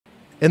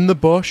In the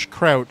bush,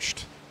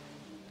 crouched.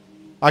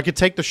 I could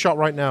take the shot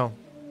right now.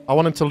 I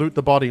want him to loot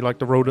the body like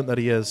the rodent that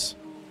he is.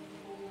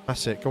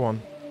 That's it, go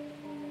on.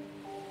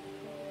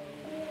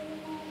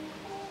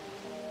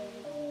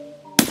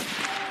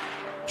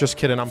 Just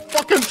kidding, I'm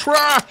fucking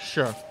trash!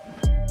 You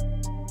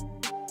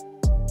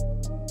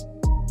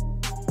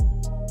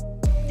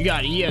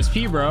got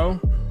ESP, bro.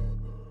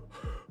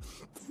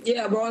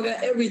 Yeah, bro, I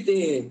got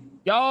everything.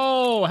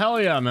 Yo, hell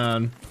yeah,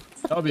 man.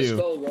 W.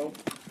 Let's go, bro.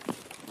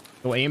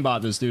 Go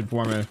aimbot this dude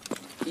for me.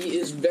 He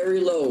is very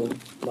low,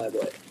 my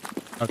boy.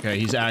 Okay,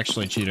 he's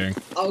actually cheating.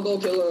 I'll go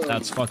kill him.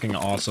 That's fucking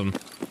awesome.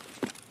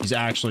 He's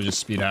actually just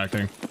speed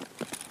hacking.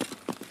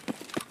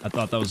 I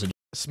thought that was a...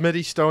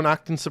 Smitty Stone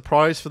acting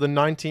surprised for the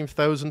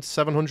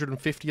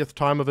 19,750th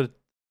time of a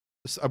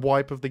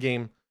wipe of the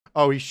game.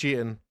 Oh, he's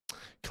cheating.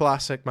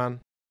 Classic, man.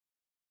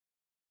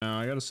 No,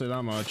 I gotta say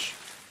that much.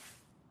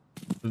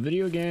 The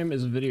video game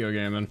is video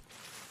gaming.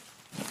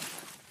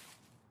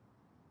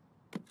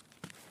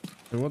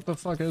 Hey, what the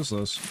fuck is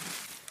this?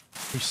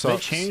 He Did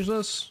sucks. they change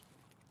this?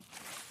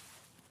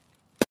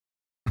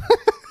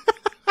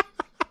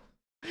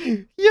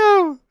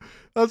 Yo!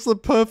 That's the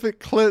perfect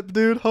clip,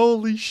 dude.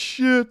 Holy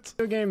shit.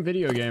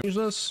 Video game. Change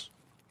this?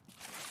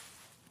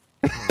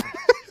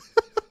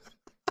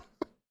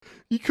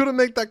 You couldn't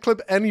make that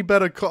clip any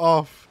better cut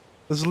off.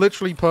 It's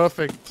literally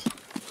perfect.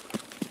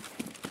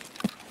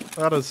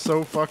 That is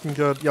so fucking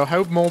good. Yo,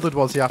 how molded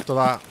was he after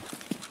that?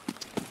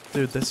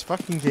 Dude, this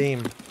fucking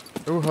game.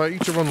 Oh, hurt you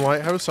to run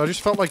Lighthouse? I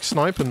just felt like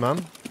sniping,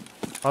 man.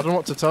 I don't know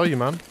what to tell you,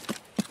 man.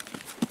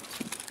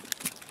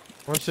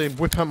 I want to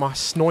whip out my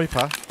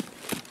sniper.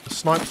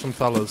 Snipe some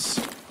fellas.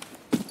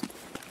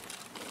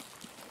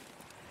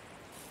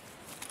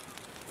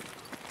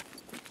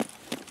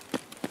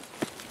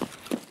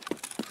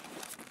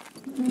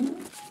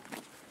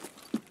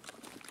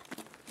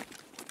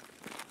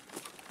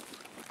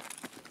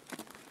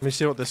 Let me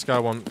see what this guy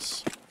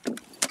wants.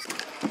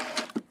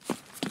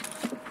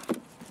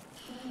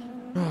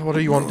 Oh, what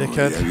do you want,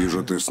 dickhead? Я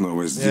вижу, ты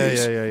снова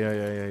здесь.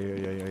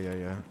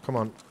 Yeah. Come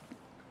on.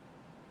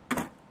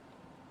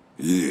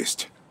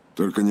 Есть.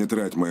 Только не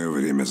трать мое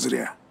время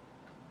зря.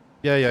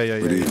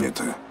 Yeah.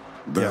 Принято.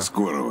 До Yeah.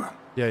 скорого.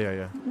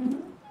 Yeah.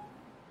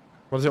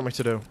 What does it want me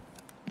to do?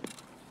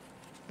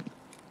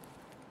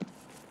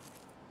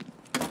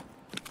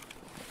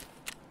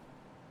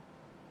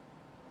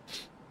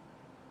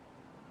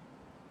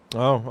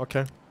 Oh,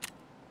 okay.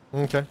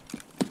 Okay.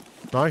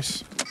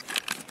 Nice.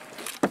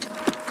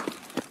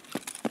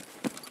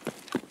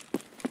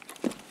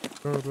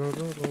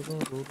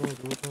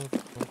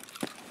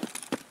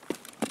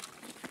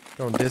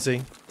 Going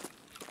dizzy.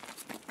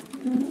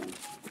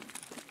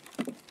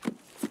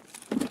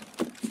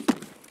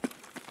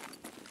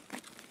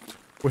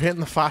 We're hitting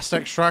the fast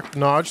extract.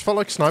 No, I just felt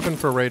like sniping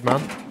for a raid,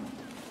 man.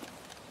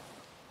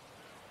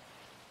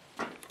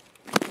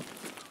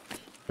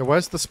 Yeah,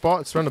 where's the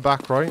spot? It's around the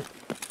back, right?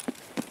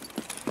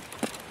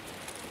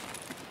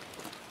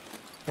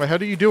 Wait, how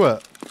do you do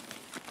it?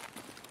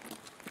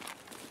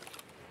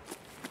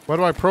 Where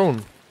do I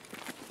prone?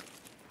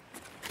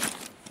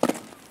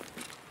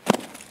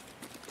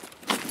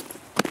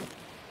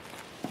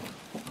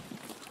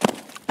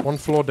 One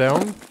floor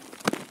down?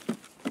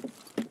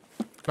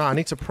 Nah, I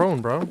need to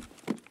prone, bro.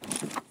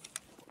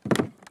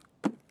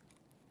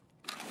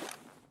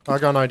 I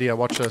got an idea.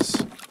 Watch this.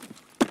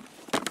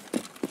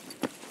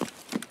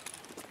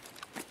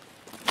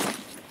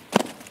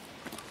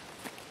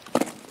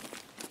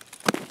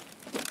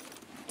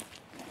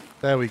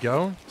 There we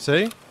go.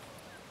 See?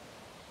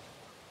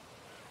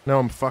 Now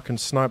I'm fucking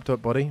sniped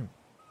up, buddy.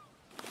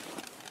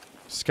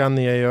 Scan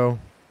the AO.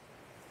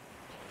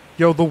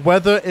 Yo, the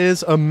weather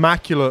is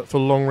immaculate for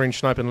long-range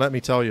sniping, let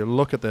me tell you.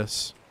 Look at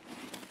this.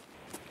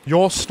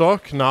 You're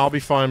stuck? Nah, I'll be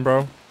fine,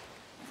 bro.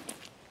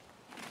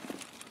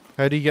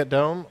 How do you get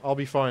down? I'll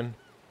be fine.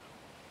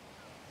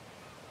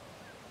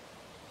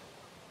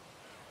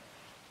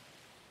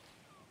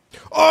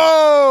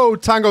 Oh!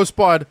 Tango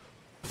spotted.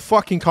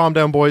 Fucking calm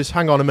down, boys.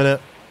 Hang on a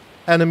minute.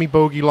 Enemy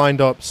bogey lined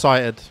up.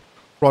 Sighted.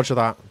 Roger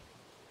that.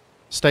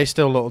 Stay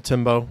still, little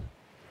Timbo.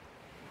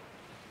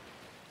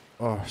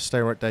 Oh,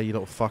 stay right there, you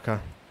little fucker.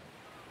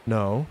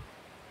 No.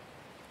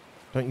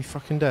 Don't you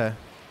fucking dare.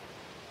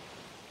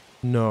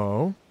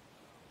 No.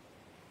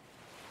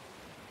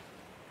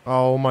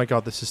 Oh my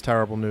god, this is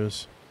terrible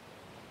news.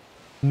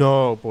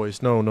 No,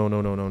 boys. No.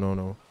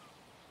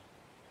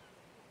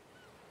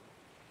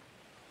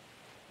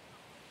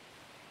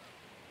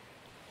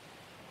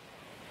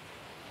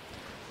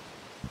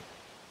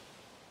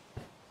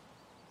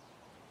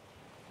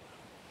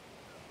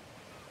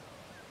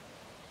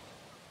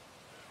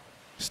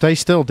 Stay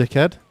still,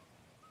 dickhead.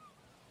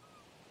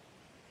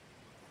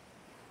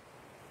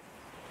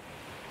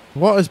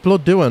 What is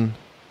Blood doing?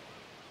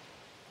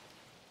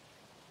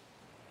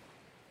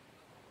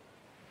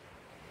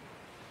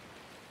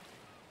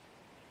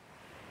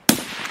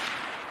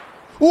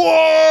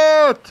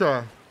 What?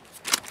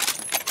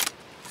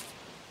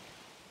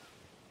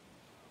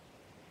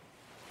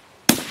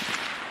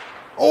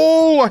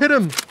 Oh, I hit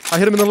him. I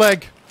hit him in the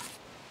leg.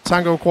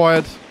 Tango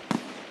acquired.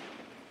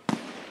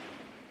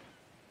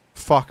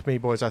 Fuck me,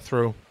 boys. I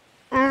threw.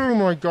 Oh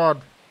my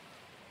god.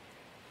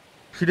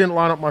 She didn't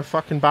line up my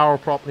fucking barrel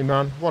properly,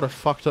 man. What a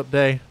fucked up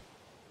day.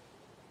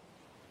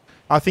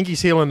 I think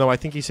he's healing, though. I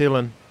think he's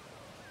healing.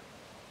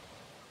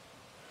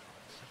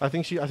 I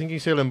think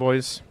he's healing,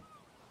 boys.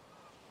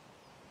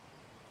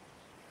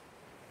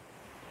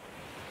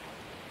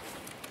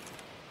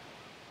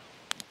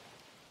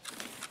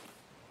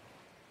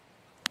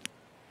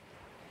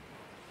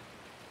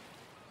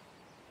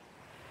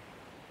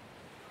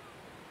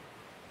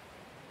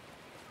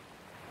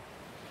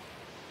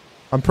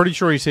 I'm pretty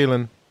sure he's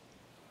healing.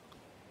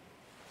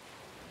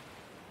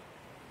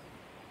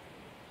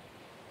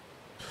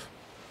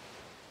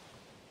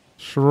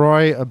 It's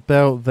right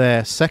about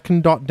there.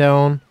 Second dot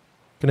down.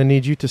 Gonna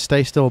need you to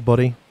stay still,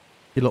 buddy.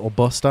 You little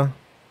buster.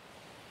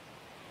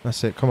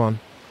 That's it. Come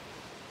on.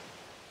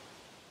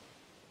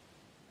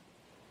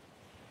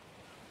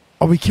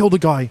 Oh, we killed a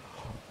guy.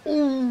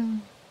 Ooh.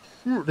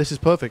 This is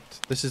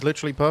perfect. This is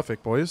literally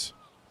perfect, boys.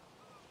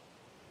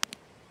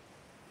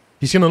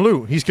 He's gonna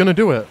loot. He's gonna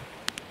do it.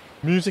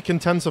 Music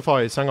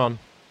intensifies. Hang on.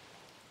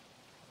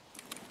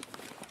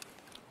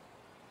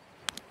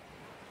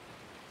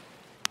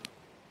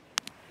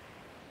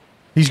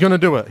 He's gonna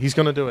do it. He's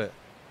gonna do it.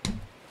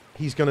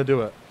 He's gonna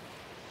do it.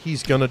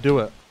 He's gonna do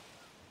it.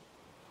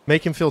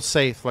 Make him feel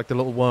safe like the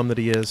little worm that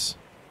he is.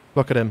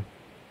 Look at him.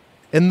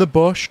 In the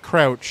bush,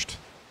 crouched.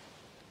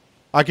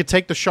 I could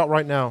take the shot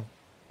right now.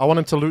 I want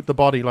him to loot the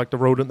body like the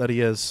rodent that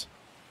he is.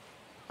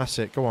 That's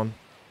it. Go on.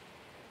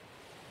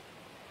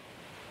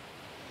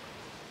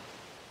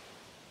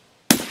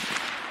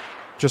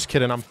 Just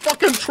kidding. I'm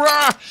fucking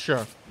trash!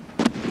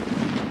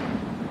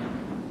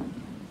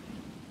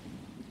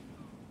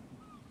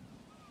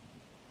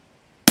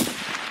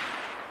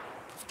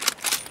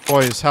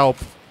 Boys, help.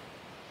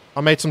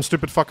 I made some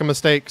stupid fucking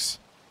mistakes.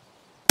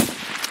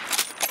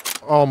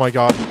 Oh my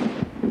god.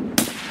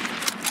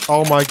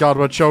 Oh my god,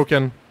 we're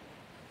choking.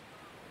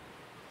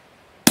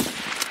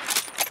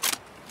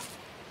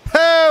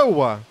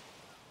 Pow!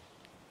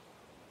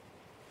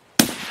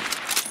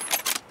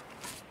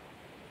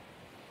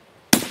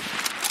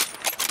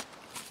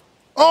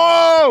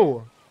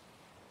 Oh!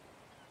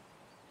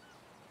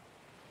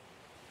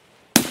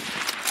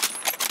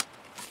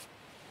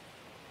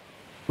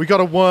 We got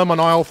a worm on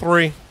aisle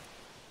 3.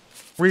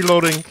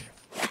 Reloading.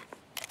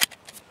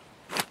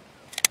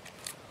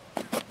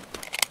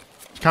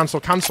 Cancel,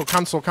 cancel,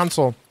 cancel,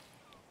 cancel.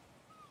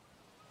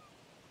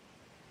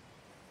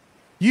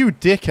 You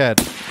dickhead.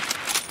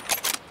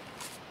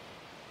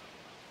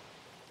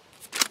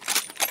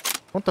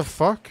 What the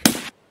fuck?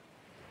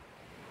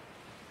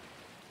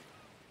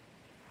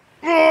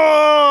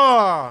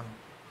 Ah!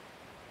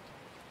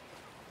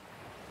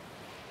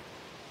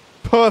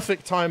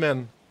 Perfect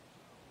timing.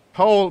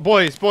 Hold,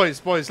 boys,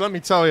 let me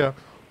tell you.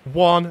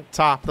 One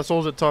tap. That's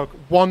all it took.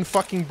 One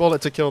fucking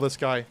bullet to kill this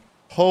guy.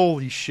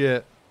 Holy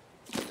shit.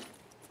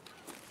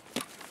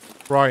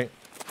 Right.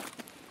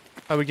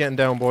 How are we getting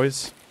down,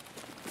 boys?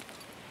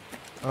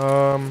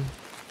 Okay.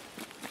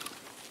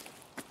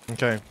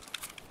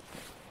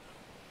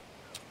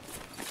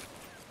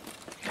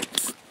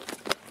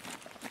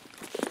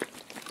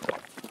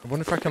 I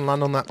wonder if I can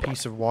land on that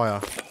piece of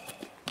wire.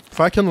 If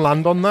I can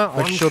land on that,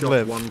 I should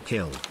live. One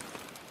kill.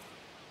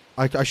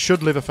 I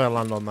should live if I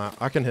land on that.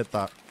 I can hit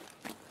that.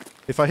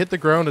 If I hit the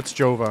ground, it's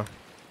Jova.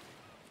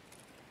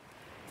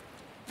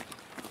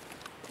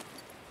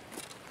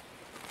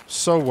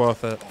 So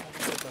worth it.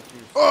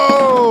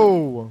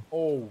 Oh!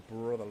 Oh,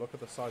 brother, look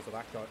at the size of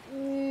that guy.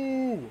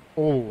 Ooh!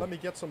 Oh. Let me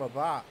get some of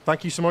that.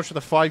 Thank you so much for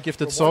the 5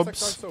 gifted subs. Why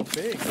is that guy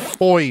so big?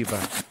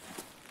 5.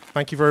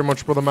 Thank you very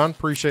much, brother man.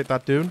 Appreciate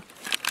that, dude.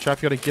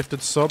 Chat, you got a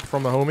gifted sub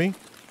from the homie.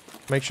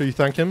 Make sure you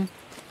thank him.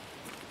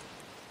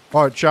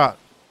 Alright, chat.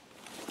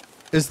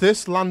 Is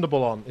this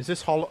landable on? Is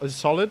this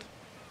solid?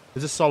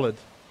 Is this solid?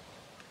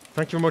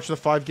 Thank you very much for the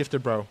 5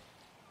 gifted, bro.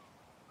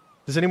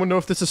 Does anyone know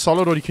if this is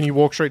solid or can you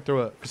walk straight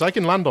through it? Because I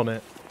can land on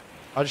it.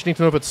 I just need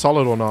to know if it's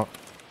solid or not.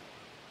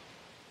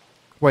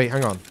 Wait,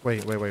 hang on.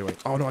 Wait.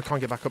 Oh no, I can't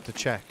get back up to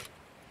check.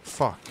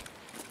 Fuck.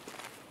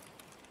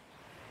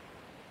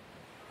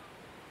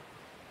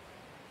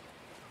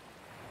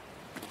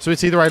 So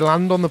it's either I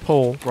land on the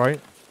pole, right?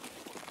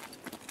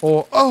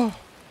 Or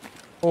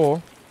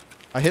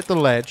I hit the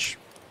ledge,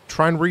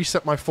 try and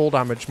reset my full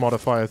damage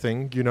modifier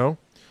thing, you know?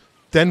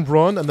 Then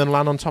run and then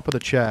land on top of the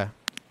chair.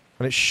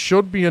 And it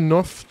should be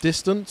enough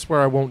distance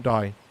where I won't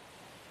die.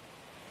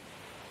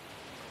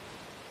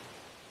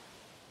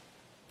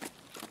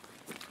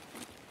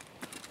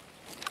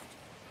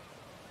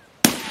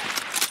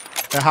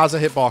 It has a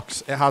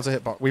hitbox. It has a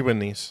hitbox. We win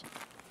these.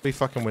 We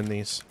fucking win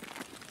these.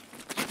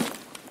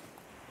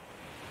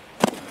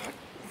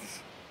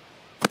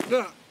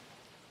 Look!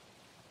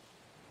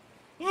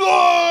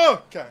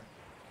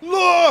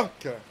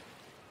 Look!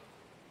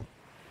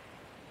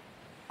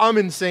 I'm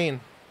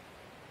insane.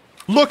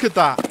 Look at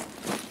that.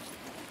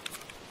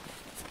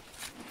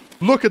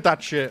 Look at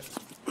that shit.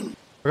 I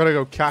gotta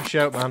go cash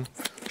out, man.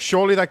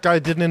 Surely that guy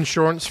did an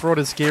insurance fraud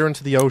his gear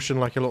into the ocean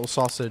like a little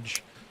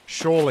sausage.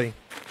 Surely.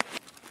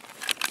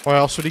 Why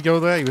else would he go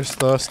there? He was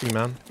thirsty,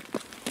 man.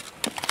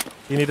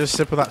 You need a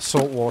sip of that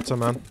salt water,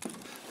 man.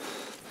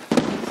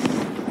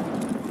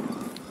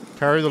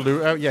 Carry the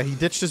loot out. Yeah, he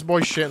ditched his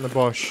boy shit in the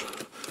bush.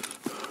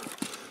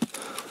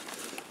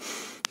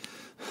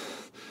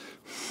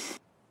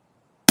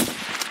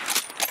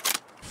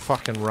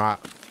 Fucking rat.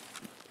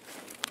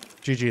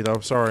 GG though,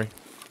 sorry.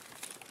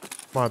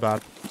 My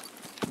bad.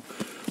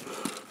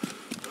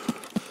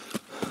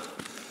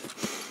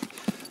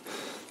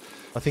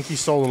 I think he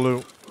stole the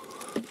loot.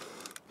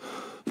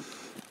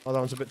 Oh, that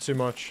one's a bit too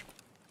much.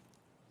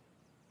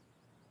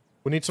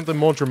 We need something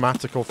more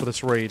dramatical for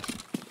this raid.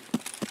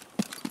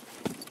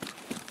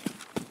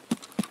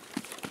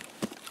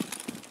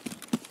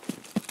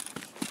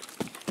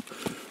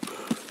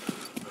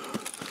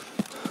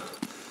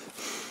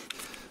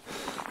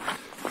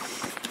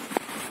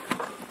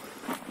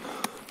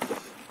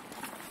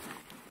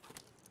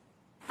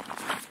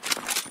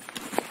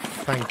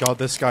 Thank God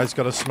this guy's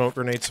got a smoke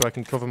grenade so I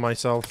can cover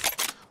myself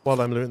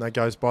while I'm looting that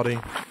guy's body.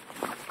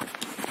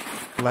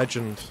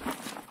 Legend.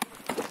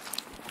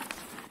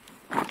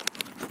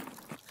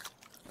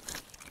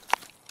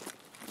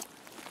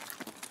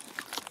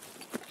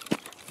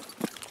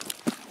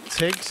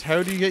 Tigz,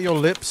 how do you get your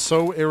lips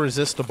so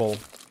irresistible?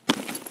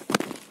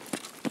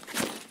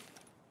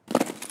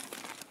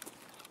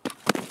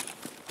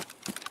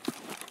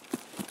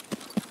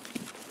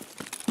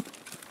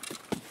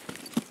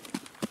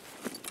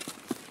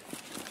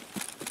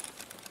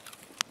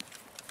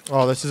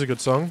 Oh, this is a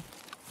good song.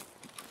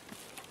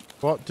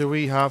 What do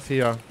we have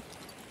here?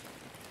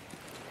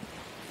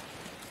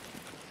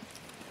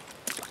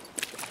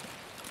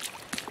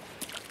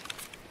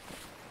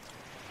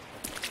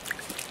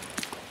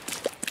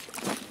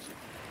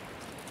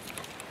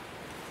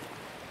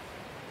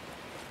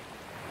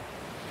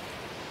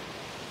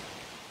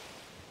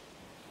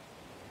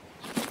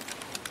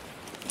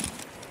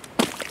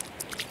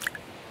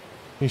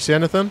 Can you see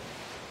anything?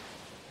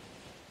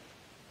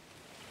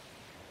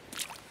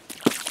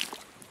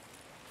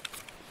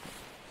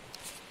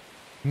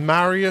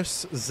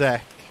 Marius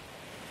Zek.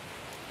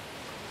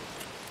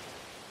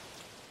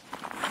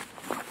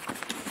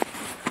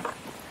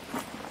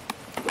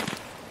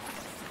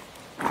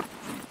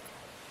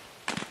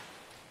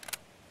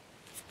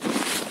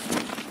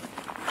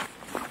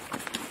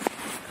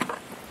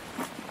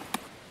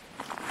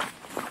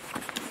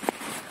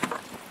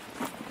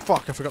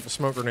 Fuck, I forgot the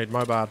smoke grenade,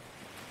 my bad.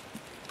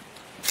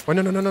 Wait,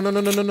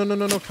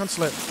 no,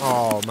 cancel it.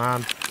 Oh,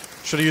 man.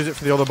 Should have used it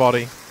for the other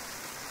body.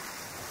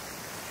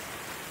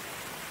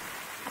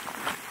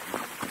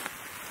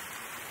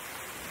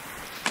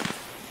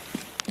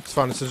 It's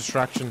fine, it's a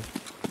distraction.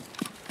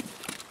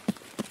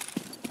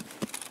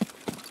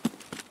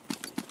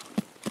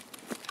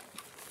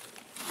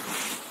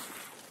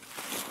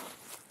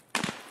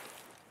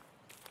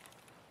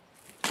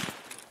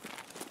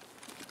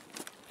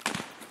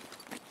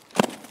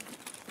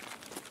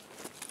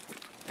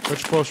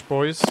 Which bush,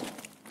 boys?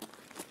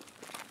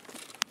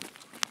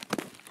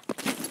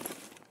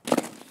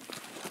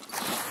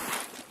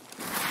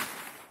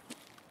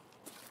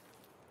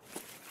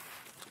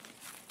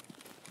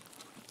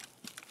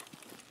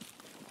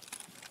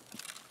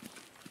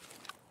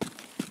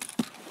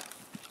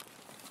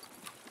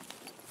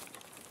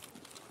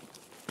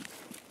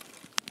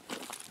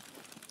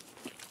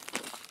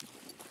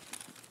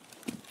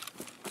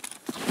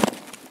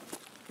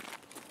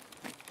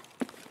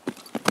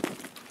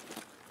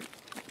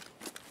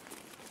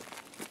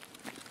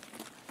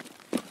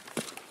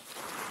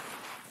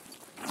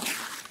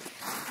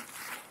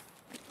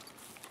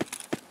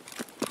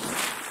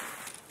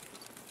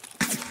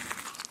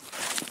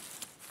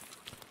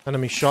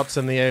 Enemy shots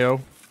in the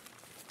AO.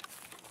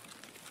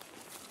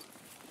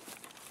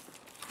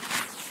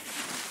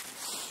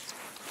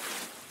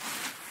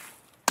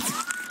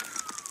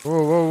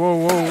 Whoa, whoa, whoa,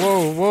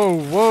 whoa, whoa, whoa,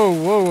 whoa,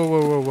 whoa,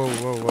 whoa, whoa, whoa,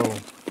 whoa, whoa.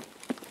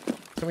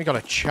 I think we got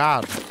a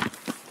Chad.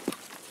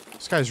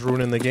 This guy's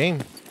ruining the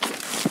game.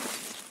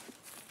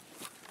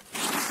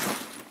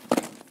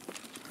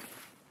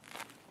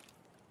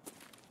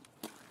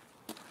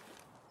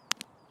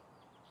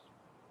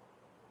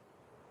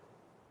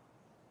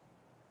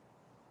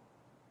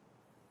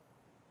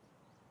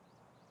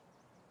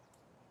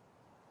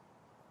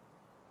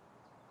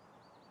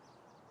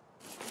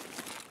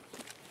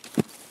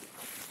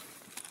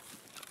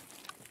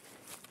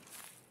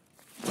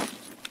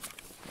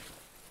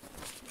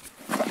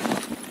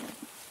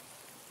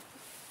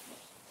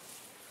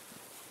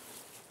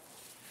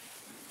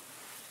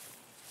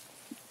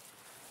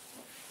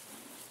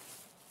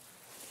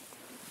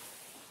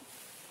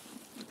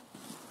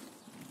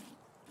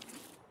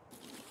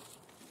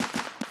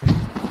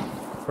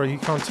 Bro, you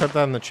can't type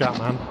that in the chat,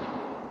 man.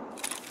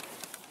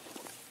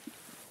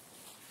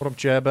 What up,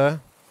 Jerbear?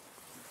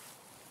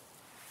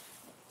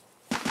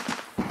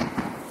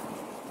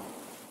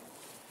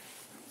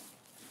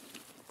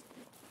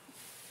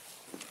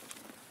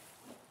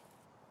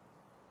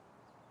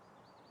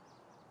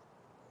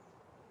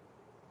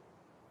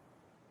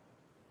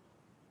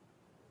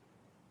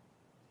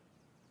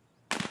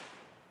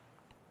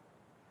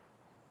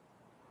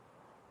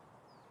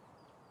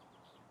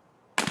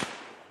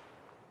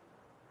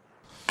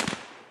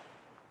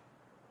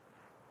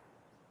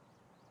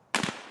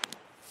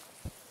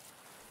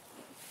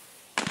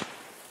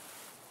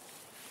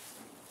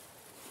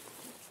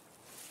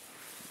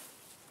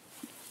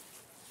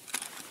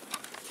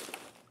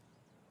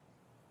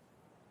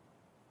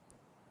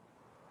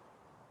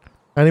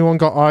 Anyone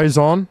got eyes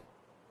on?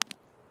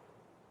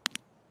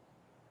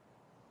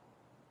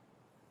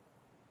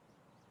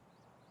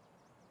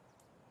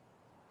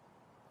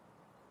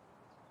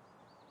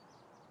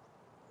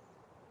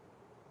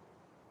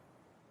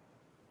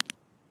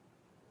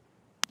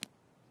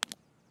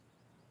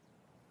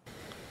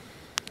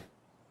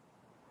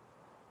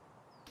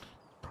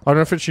 I don't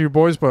know if it's you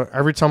boys, but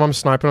every time I'm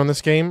sniping on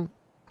this game,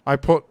 I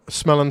put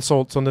smelling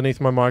salts underneath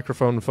my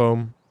microphone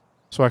foam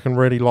so I can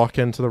really lock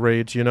into the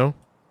rage, you know?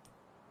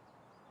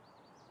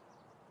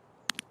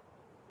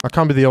 I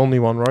can't be the only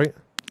one, right?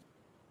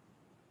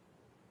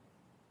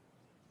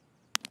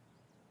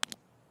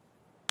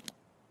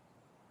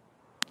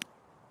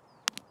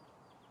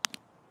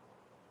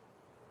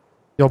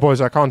 Yo,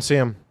 boys, I can't see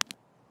him.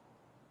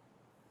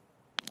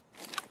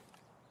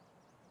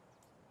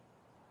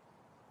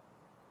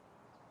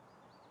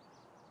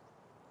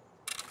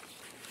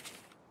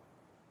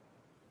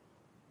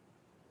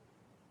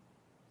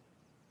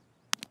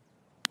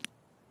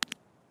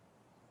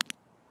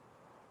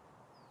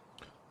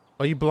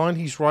 Are you blind?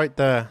 He's right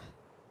there.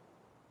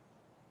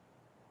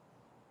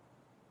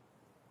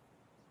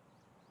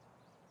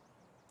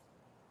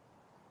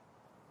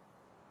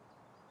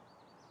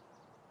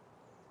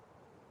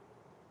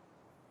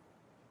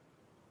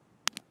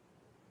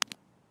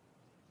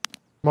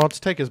 Mods,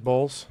 take his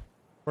balls.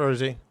 Where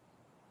is he?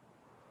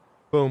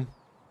 Boom.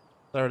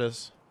 There it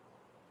is.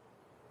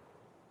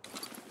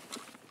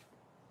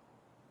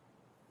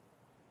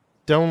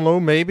 Down low,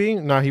 maybe?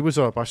 Nah, he was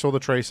up. I saw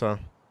the tracer.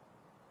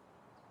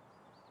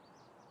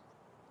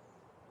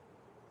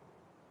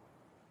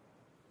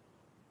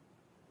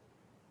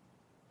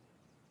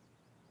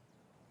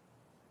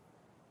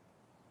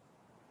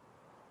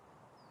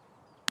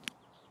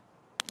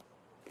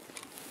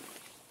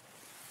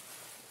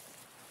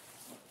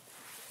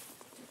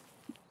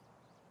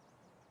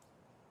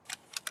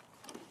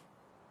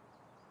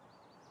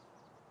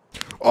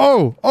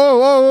 Oh! Oh!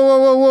 Whoa! Whoa!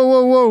 Whoa! Whoa!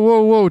 Whoa! Whoa!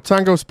 Whoa! Whoa!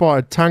 Tango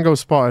spotted. Tango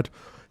spotted.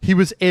 He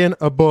was in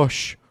a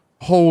bush.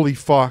 Holy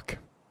fuck.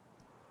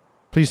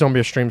 Please don't be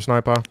a stream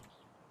sniper.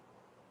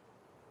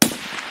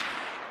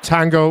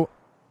 Tango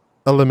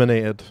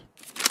eliminated.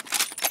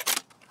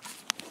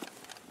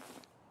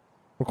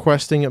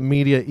 Requesting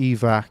immediate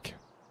evac.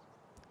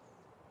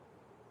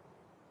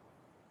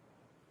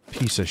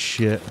 Piece of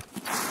shit.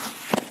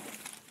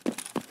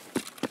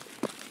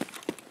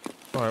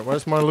 Alright,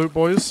 where's my loot,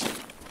 boys?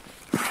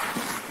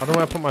 I don't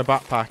know where I put my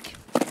backpack.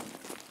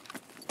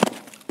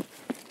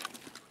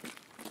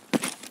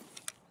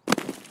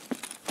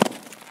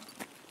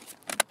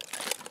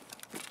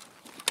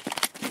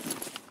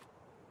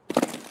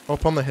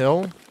 Up on the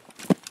hill.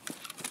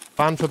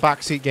 Banned for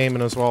backseat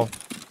gaming as well.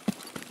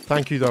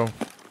 Thank you, though.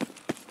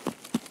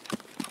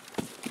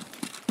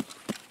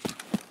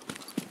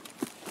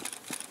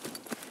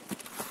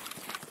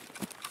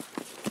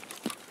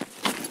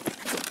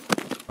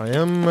 I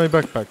am my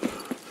backpack.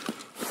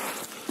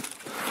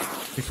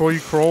 Before you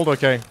crawled?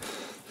 Okay.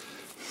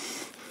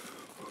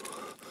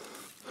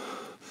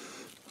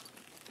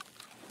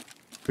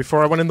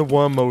 Before I went in the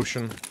worm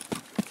motion.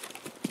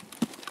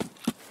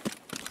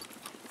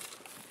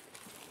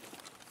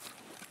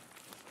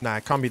 Nah,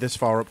 it can't be this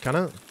far up, can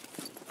it?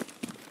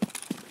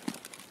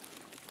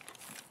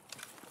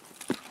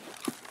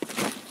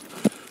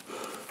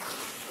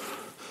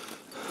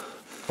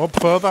 Up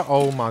further?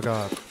 Oh my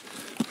god.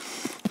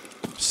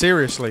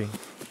 Seriously.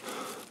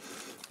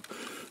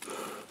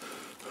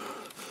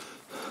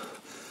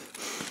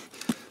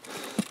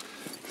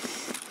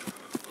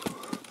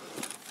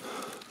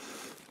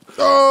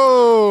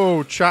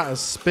 Oh, chat has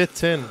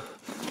spit in.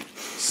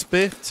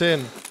 Spit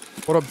in.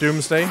 What up,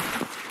 Doomsday?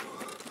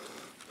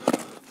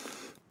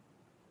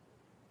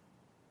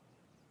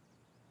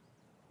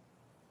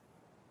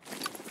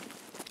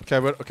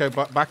 Okay,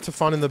 but back to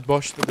finding the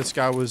bush that this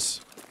guy was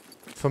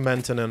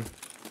fermenting in.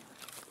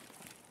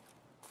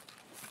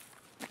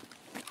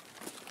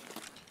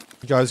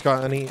 You guys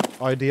got any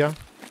idea?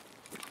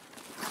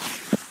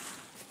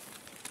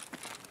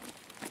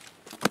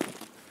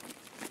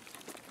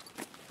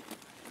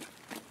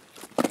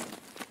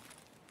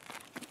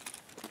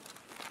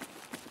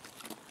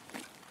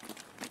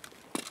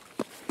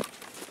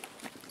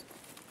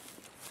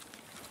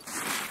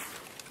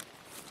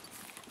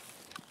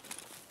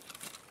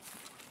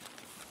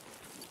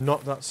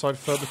 Not that side,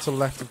 further to the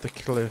left of the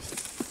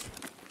cliff.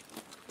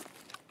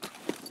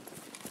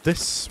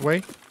 This way?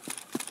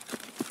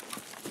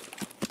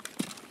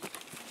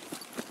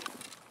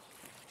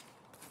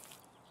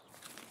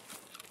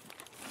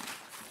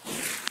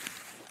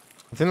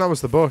 I think that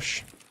was the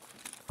bush.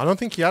 I don't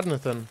think he had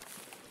anything.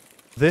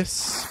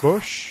 This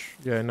bush?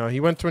 Yeah, no, he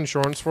went to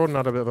insurance fraud and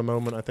had a bit of a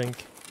moment, I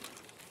think.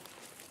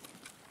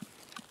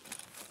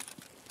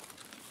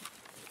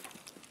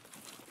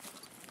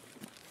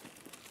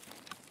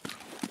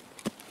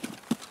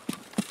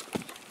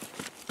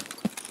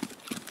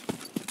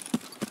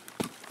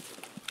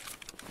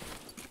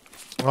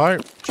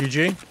 Alright,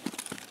 GG.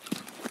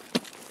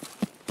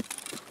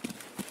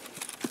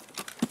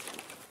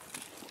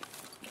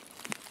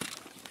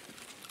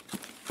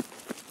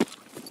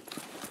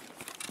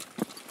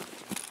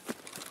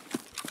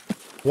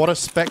 What a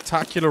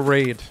spectacular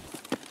raid.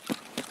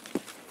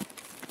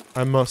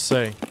 I must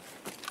say.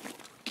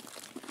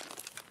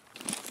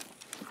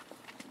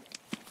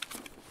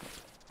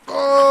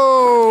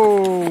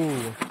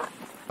 Oh!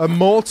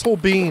 Immortal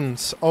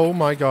beans. Oh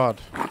my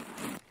god.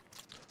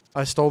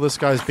 I stole this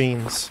guy's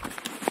beans.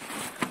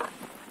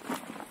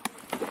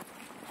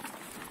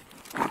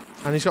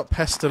 And he's got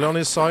pestle on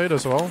his side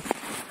as well.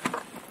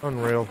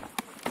 Unreal.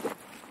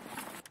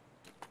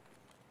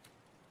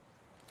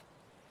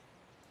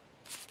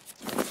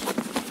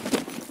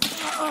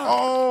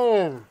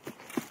 Oh!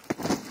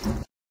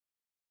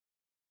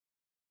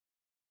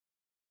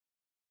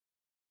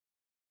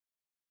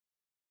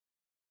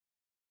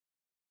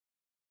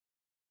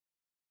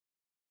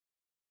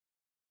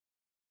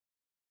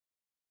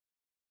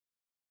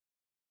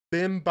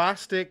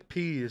 Bimbastic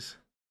peas.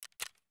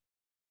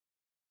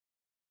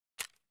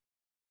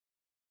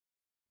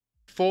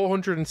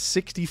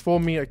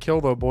 464-meter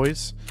kill though,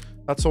 boys.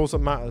 That's all that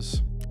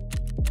matters.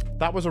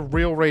 That was a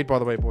real raid, by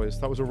the way, boys.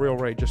 That was a real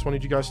raid. Just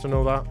wanted you guys to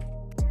know that.